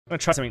gonna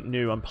try something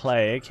new on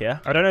Plague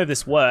here. I don't know if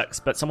this works,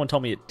 but someone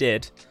told me it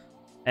did.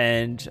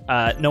 And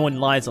no one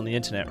lies on the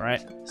internet,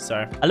 right?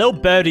 So a little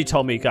birdie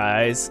told me,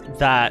 guys,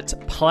 that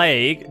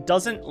Plague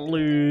doesn't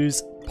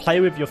lose play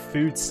with your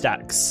food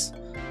stacks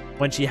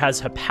when she has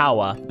her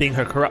power, being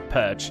her corrupt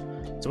purge.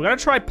 So we're gonna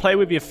try play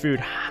with your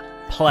food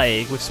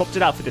Plague. We've swapped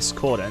it out for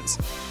discordance.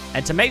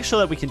 And to make sure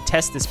that we can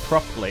test this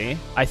properly,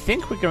 I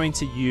think we're going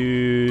to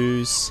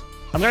use...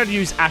 I'm going to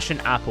use Ashen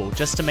Apple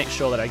just to make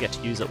sure that I get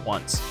to use it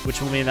once, which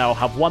will mean I'll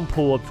have one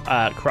pool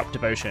of Corrupt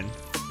Devotion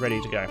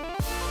ready to go.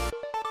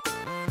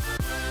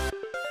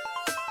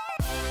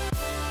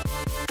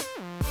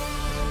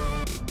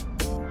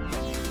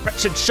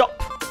 Wretched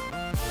Shop,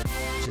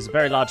 which is a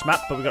very large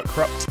map, but we've got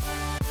Corrupt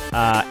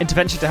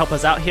Intervention to help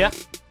us out here.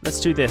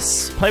 Let's do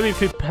this. Play with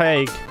Food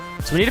Plague.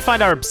 So we need to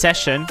find our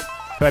Obsession,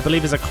 who I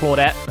believe is a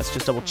Claudette. Let's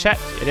just double check.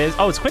 It is.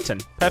 Oh, it's Quentin.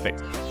 Perfect.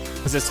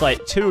 Because it's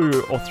like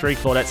 2 or 3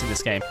 Claudettes in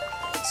this game.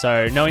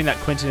 So knowing that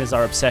Quentin is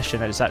our Obsession,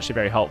 that is actually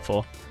very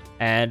helpful.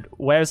 And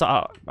where's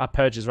our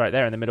Purge is right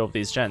there in the middle of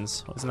these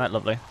gens. Isn't that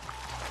lovely?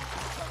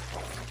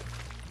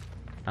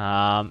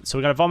 So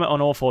we're going to vomit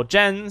on all 4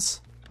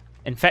 gens.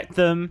 Infect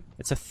them.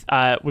 It's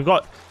a we've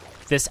got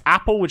this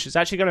apple, which is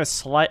actually going to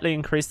slightly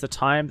increase the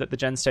time that the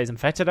gen stays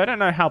infected. I don't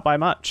know how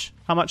much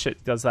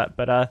it does that,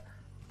 but it'll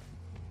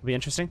be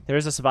interesting. There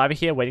is a survivor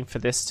here waiting for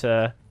this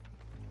to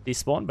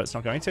despawn, but it's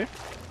not going to. I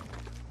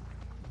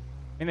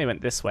think they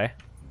went this way.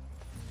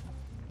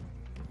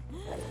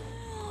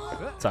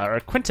 So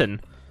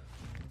Quentin.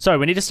 So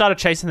we need to start a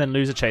chase and then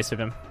lose a chase with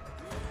him.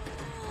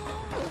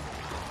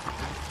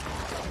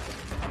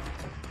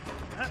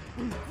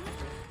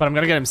 But I'm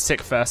gonna get him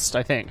sick first,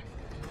 I think.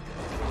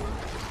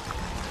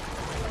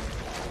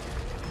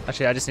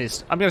 Actually, I just need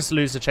to... I'm gonna just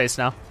lose the chase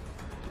now.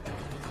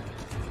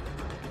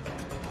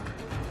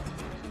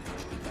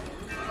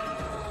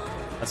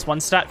 That's 1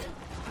 stack.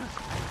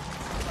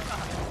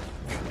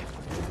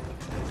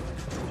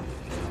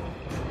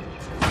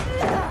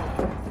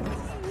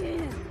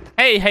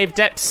 Hey, Have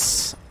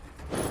Dex.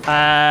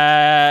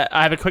 I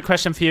have a quick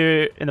question for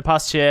you. In the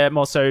past year,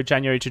 more so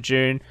January to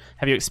June,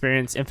 have you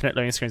experienced infinite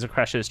loading screens or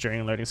crashes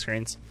during loading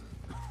screens?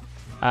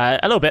 A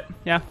little bit,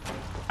 yeah.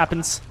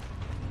 Happens.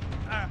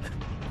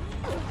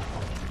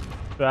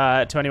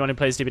 To anyone who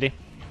plays DbD.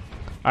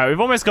 Alright,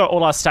 we've almost got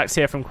all our stacks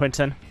here from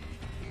Quentin.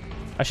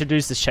 I should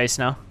lose this chase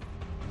now.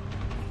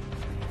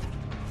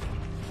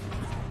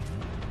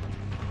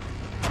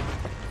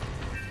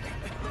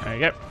 There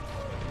you go.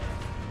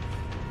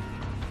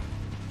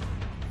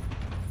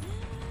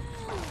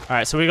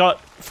 Alright, so we got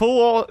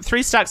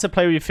 3 stacks of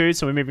play with your food,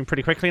 so we're moving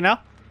pretty quickly now.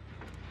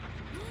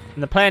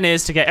 And the plan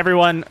is to get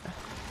everyone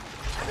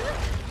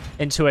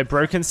into a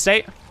broken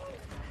state.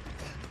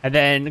 And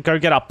then go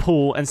get our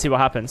pool and see what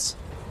happens.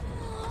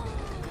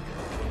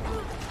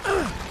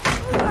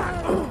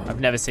 I've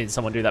never seen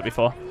someone do that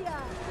before.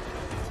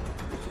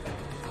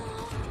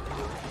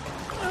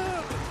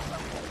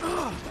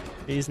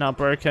 He's now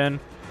broken.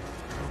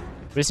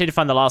 We just need to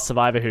find the last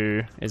survivor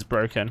who is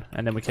broken.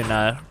 And then we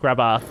can grab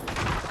our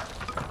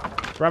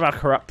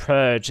Corrupt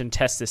Purge and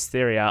test this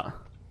theory out.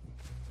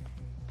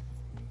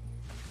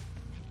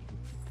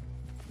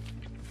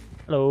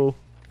 Hello.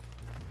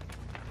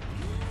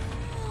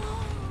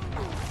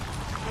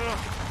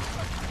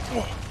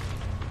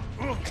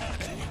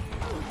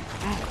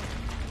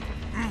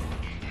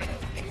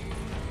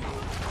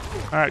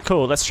 Alright,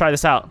 cool. Let's try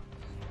this out.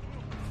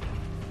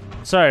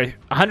 So,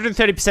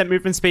 130%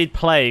 movement speed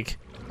Plague.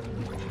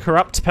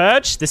 Corrupt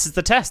Purge? This is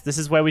the test. This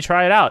is where we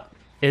try it out.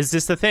 Is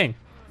this the thing?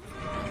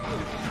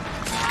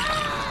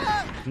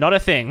 Not a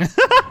thing.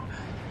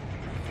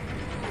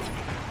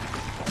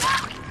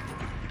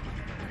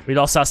 We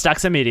lost our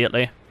stacks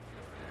immediately.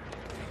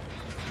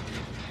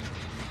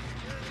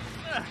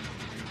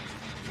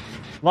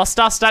 Lost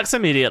our stacks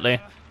immediately.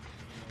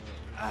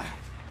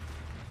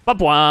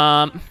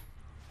 Ba-bwomp.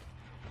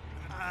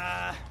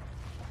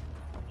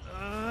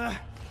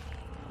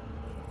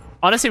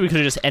 Honestly, we could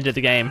have just ended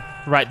the game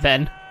right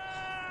then.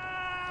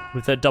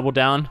 With the double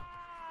down.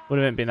 Would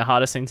have been the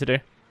hardest thing to do.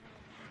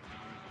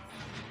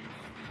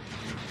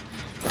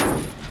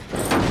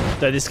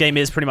 Though this game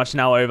is pretty much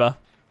now over.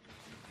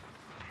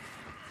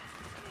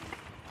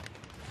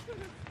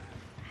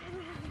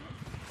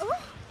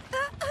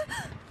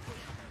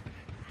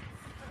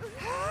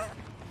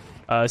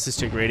 This is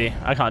too greedy.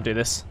 I can't do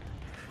this.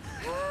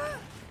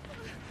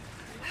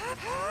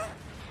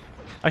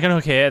 I can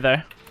hook here,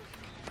 though.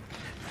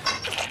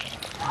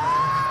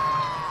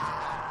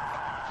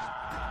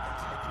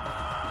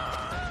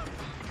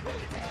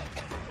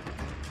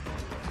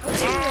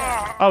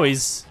 Oh,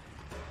 he's...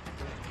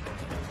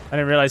 I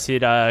didn't realize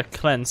he'd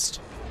cleansed.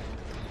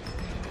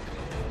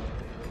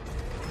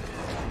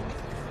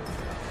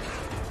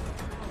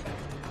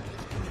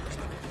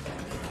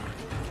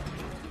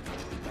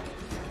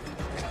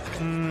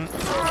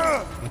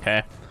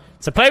 Okay.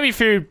 So play with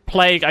food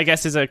Plague, I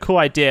guess, is a cool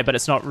idea, but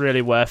it's not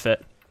really worth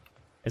it.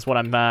 Is what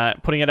I'm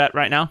putting it at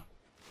right now.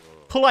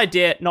 Cool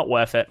idea, not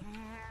worth it.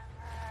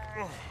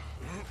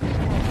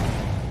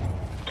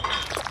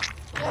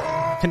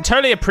 can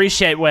totally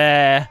appreciate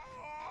where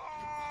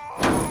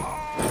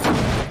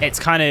it's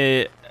kind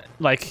of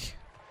like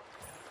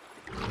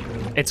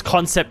its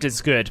concept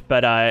is good,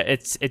 but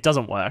it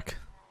doesn't work.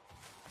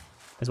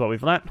 Is what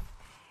we've learnt.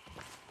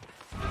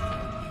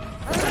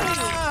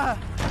 We're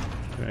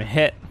gonna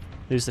hit,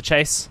 lose the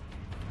chase.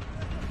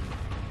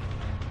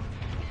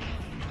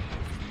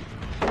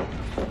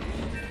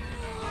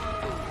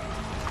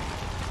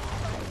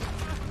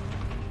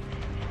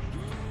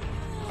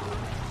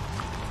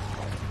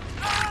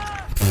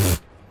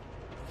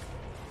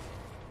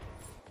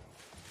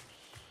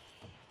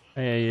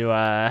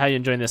 How you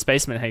enjoying this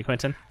basement, hey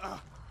Quentin?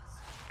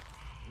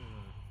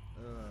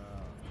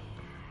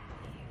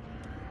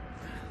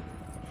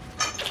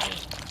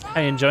 How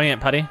you enjoying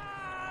it, Putty?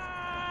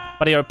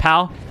 Buddy or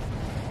pal?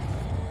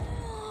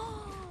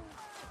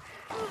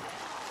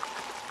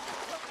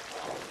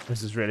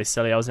 This is really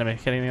silly. I was never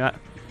kidding that.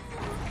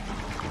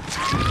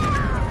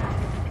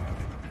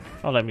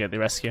 I'll let him get the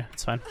rescue.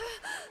 It's fine.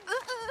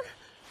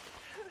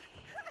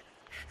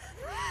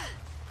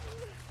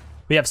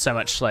 We have so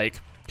much like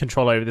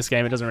control over this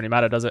game. It doesn't really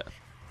matter, does it?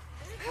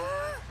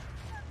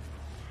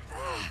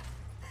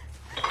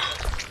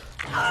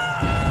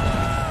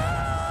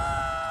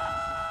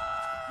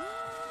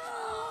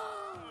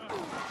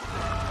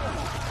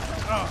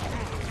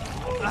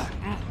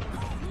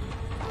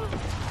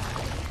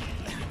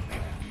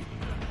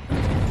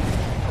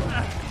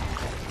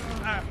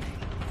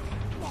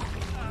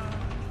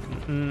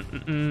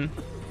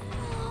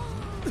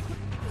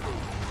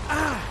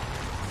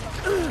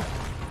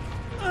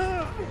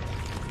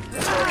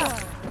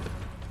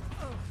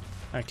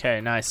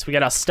 Okay, nice. We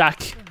get our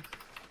stack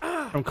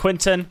from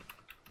Quentin,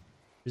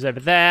 who's over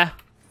there.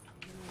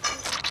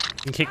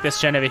 You can kick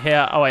this gen over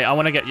here. Oh wait, I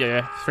want to get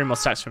you 3 more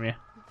stacks from you.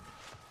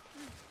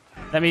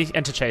 Let me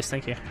enter chase,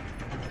 thank you.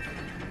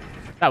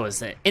 That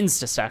was an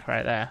insta stack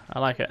right there. I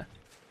like it.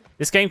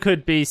 This game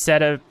could be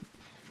said of...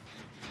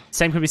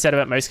 Same could be said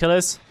about most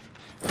killers.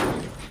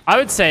 I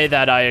would say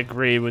that I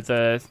agree with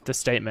the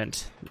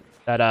statement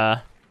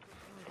that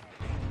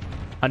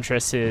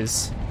Huntress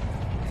is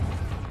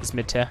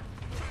mid tier.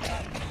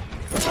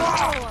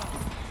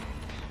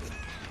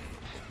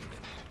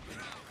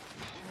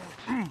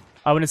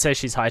 I wouldn't say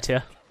she's high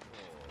tier.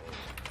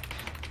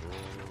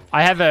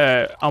 I have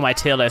her on my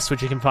tier list,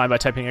 which you can find by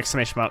typing !!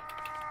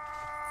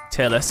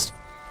 tier list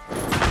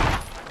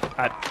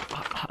at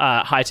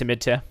high to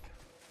mid tier.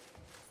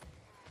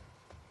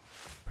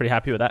 Pretty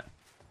happy with that.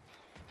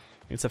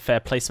 It's a fair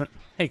placement.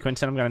 Hey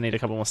Quentin, I'm gonna need a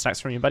couple more stacks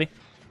from you, buddy.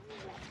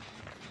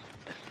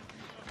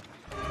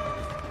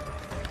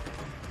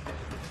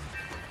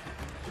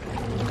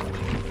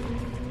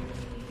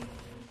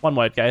 One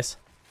word, guys.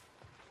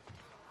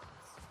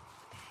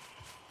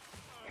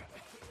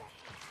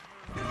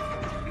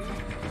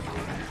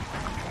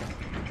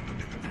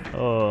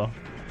 Oh.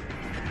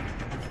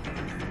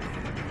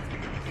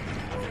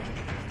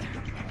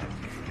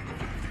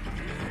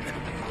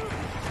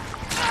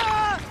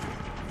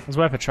 It was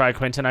worth a try,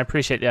 Quentin. I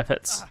appreciate the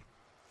efforts.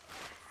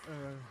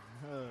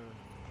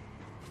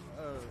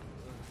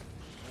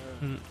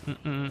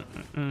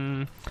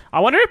 I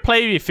wonder if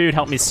PWYF food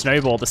helped me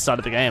snowball the start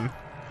of the game.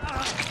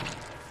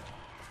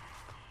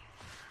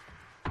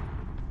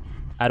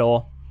 At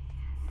all.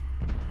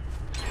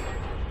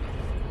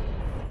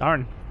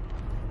 Darn.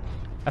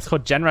 That's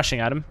called gen rushing,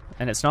 Adam,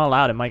 and it's not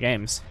allowed in my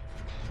games.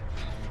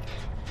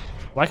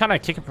 Why can't I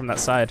kick it from that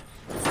side?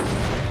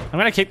 I'm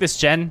gonna kick this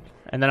gen,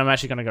 and then I'm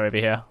actually gonna go over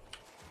here.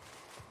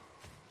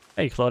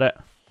 Hey, you clawed it.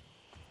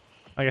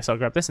 I guess I'll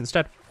grab this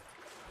instead.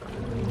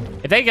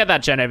 If they get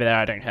that gen over there,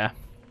 I don't care.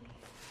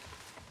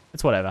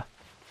 It's whatever.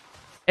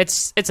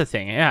 It's a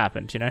thing. It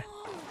happened, you know.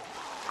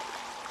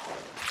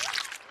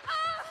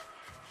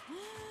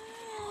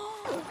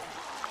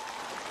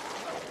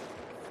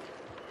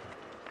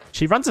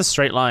 She runs a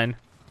straight line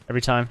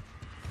every time.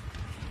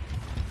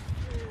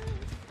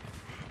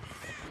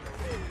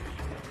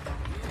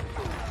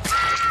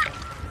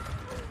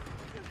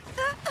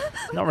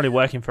 Not really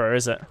working for her,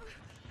 is it?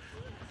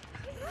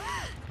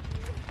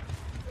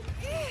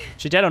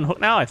 She dead on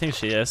hook now? I think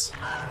she is.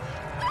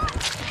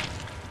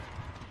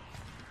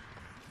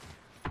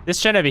 This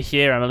gen over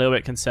here I'm a little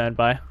bit concerned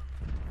by.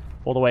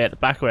 All the way at the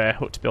back where I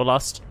hooked Bill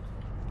last.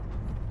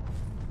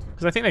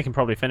 Because I think they can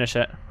probably finish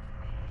it.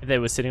 If they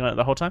were sitting on it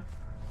the whole time.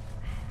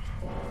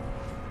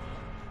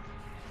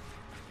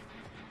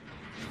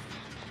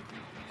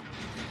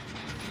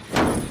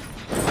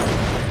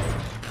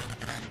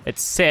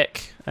 It's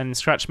sick and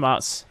scratch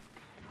marks.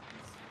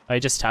 Oh, he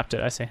just tapped it,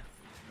 I see.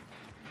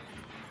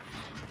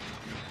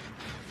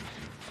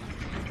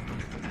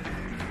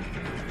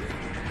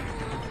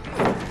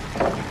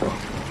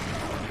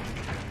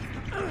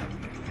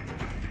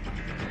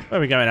 Where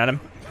are we going, Adam?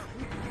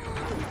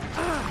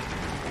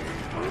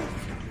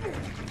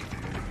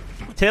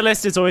 Tier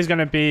list is always going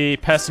to be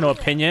personal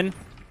opinion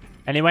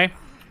anyway.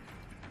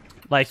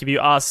 Like if you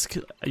ask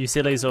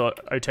Usilis or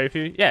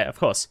Otofu, yeah, of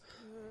course.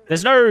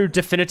 There's no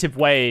definitive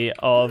way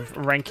of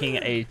ranking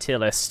a tier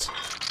list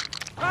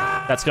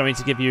that's going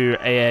to give you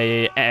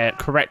a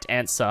correct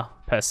answer,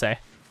 per se.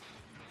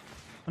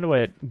 wonder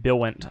where Bill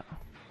went.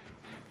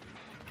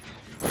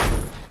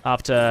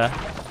 After...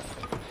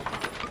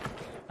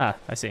 Ah,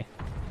 I see.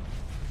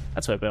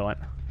 That's where Bill went.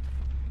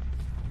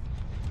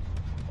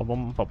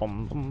 Boom, boom,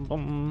 boom, boom,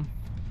 boom.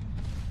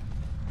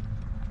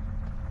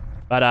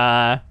 But,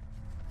 I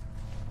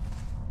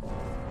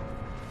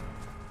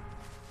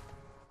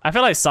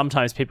feel like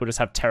sometimes people just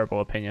have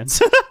terrible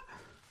opinions.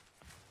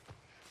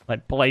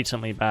 Like,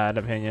 blatantly bad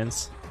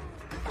opinions.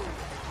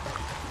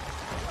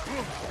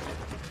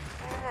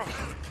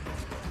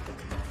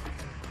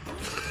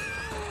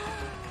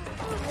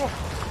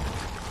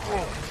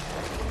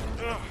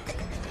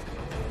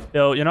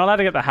 Bill, you're not allowed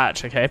to get the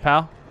hatch, okay,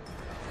 pal?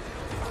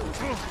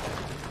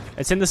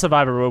 It's in the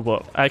Survivor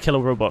rulebook, Killer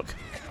rulebook.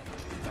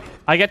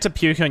 I get to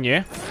puke on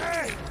you,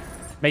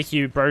 make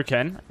you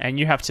broken, and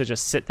you have to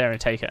just sit there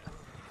and take it.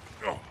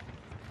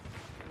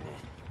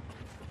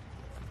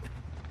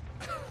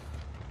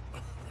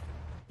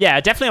 Yeah,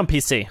 definitely on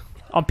PC.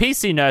 On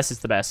PC, Nurse is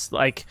the best.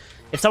 Like,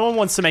 if someone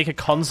wants to make a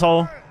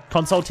console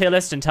tier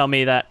list and tell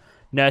me that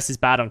Nurse is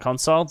bad on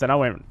console, then I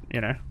won't, you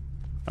know,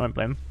 I won't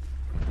blame them.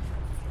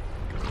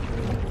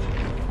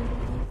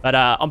 But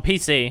on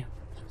PC,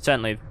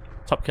 certainly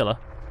top killer.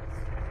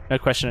 No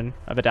question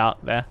of a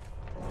doubt there.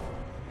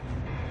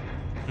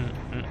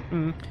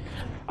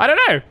 I don't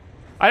know.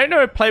 I don't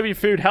know if Play With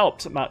Food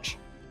helped much.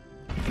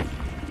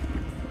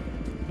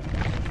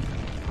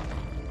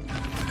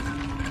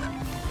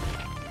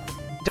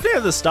 Definitely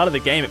at the start of the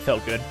game, it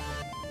felt good.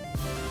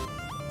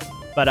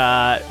 But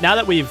now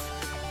that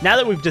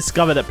we've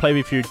discovered that Play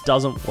With Food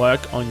doesn't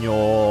work on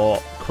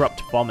your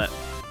corrupt vomit,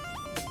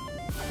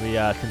 we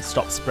can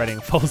stop spreading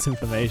false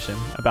information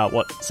about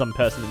what some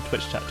person in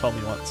Twitch chat told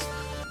me once.